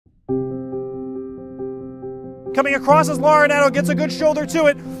Coming across as Laurinetto gets a good shoulder to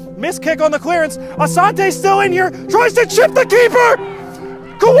it. Missed kick on the clearance. Asante still in here, tries to chip the keeper!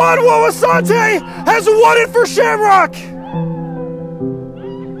 Kawanwo Asante has won it for Shamrock!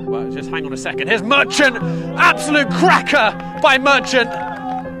 Well, just hang on a second. Here's Merchant! Absolute cracker by Merchant!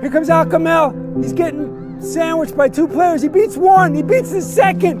 Here comes Alcamel. He's getting sandwiched by two players. He beats one, he beats the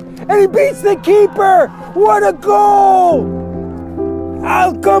second, and he beats the keeper! What a goal!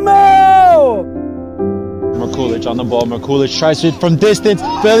 Alcamel! Merkulic on the ball. Merkulic tries it from distance.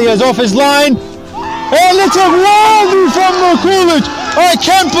 Villiers off his line. And it's a volley from Merkulic. I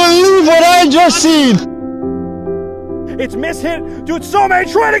can't believe what I just seen. It's mishit. Dude, Some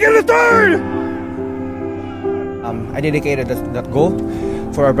trying to get a third. I dedicated that goal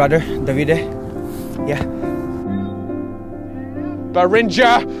for our brother Davide. Yeah.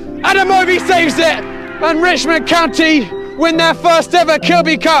 Barinja. Adamovi saves it. And Richmond County win their first ever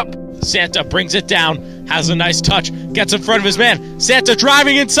Kilby Cup. Santa brings it down. Has a nice touch, gets in front of his man. Santa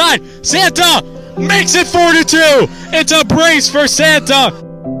driving inside. Santa makes it 4-2. It's a brace for Santa.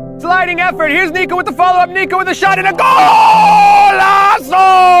 Sliding effort. Here's Nico with the follow-up. Nico with a shot and a goal!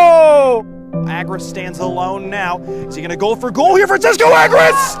 Agrest stands alone now. Is he going to go for goal here? Francisco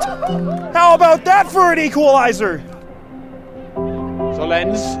Agrest! How about that for an equalizer?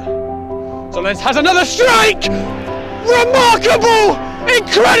 Solens has another strike! Remarkable!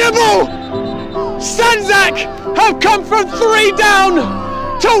 Incredible! Sanzak have come from 3 down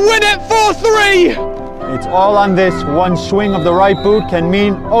to win it 4-3! It's all on this. One swing of the right boot can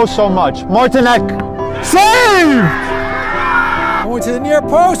mean oh so much. Martinek, save! Going to the near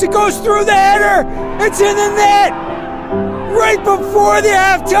post, it goes through the header! It's in the net! Right before the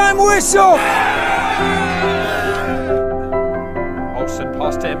halftime whistle! Olsen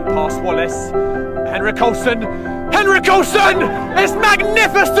past him, past Wallace. Henrik Olsen! Henrik Olsen is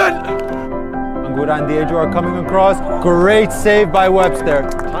magnificent! Anguran Diego are coming across. Great save by Webster.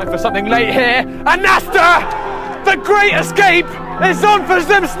 Time for something late here. Anasta! The great escape is on for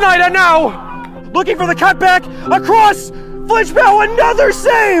Zim Snyder now! Looking for the cutback. Across! Flitchbell, another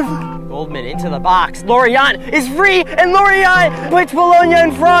save! Goldman into the box. Lorient is free, and Lorient puts Bologna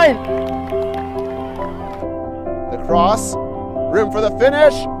in front. The cross. Room for the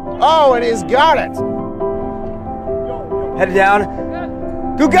finish. Oh, and he's got it. Headed down.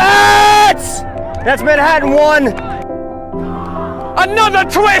 Gugats! That's Manhattan 1. Another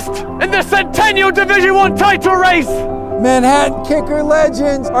twist in the Centennial Division 1 title race. Manhattan kicker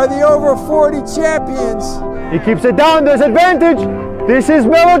legends are the over 40 champions. He keeps it down, there's advantage. This is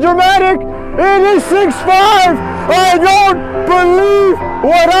melodramatic. It is 6-5. I don't believe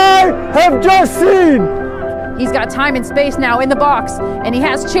what I have just seen. He's got time and space now in the box, and he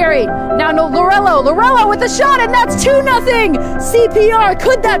has Cherry. Now no, Lorello with a shot, and that's 2-0. CPR,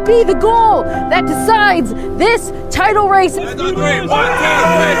 could that be the goal that decides this title race? 1, 2, 3.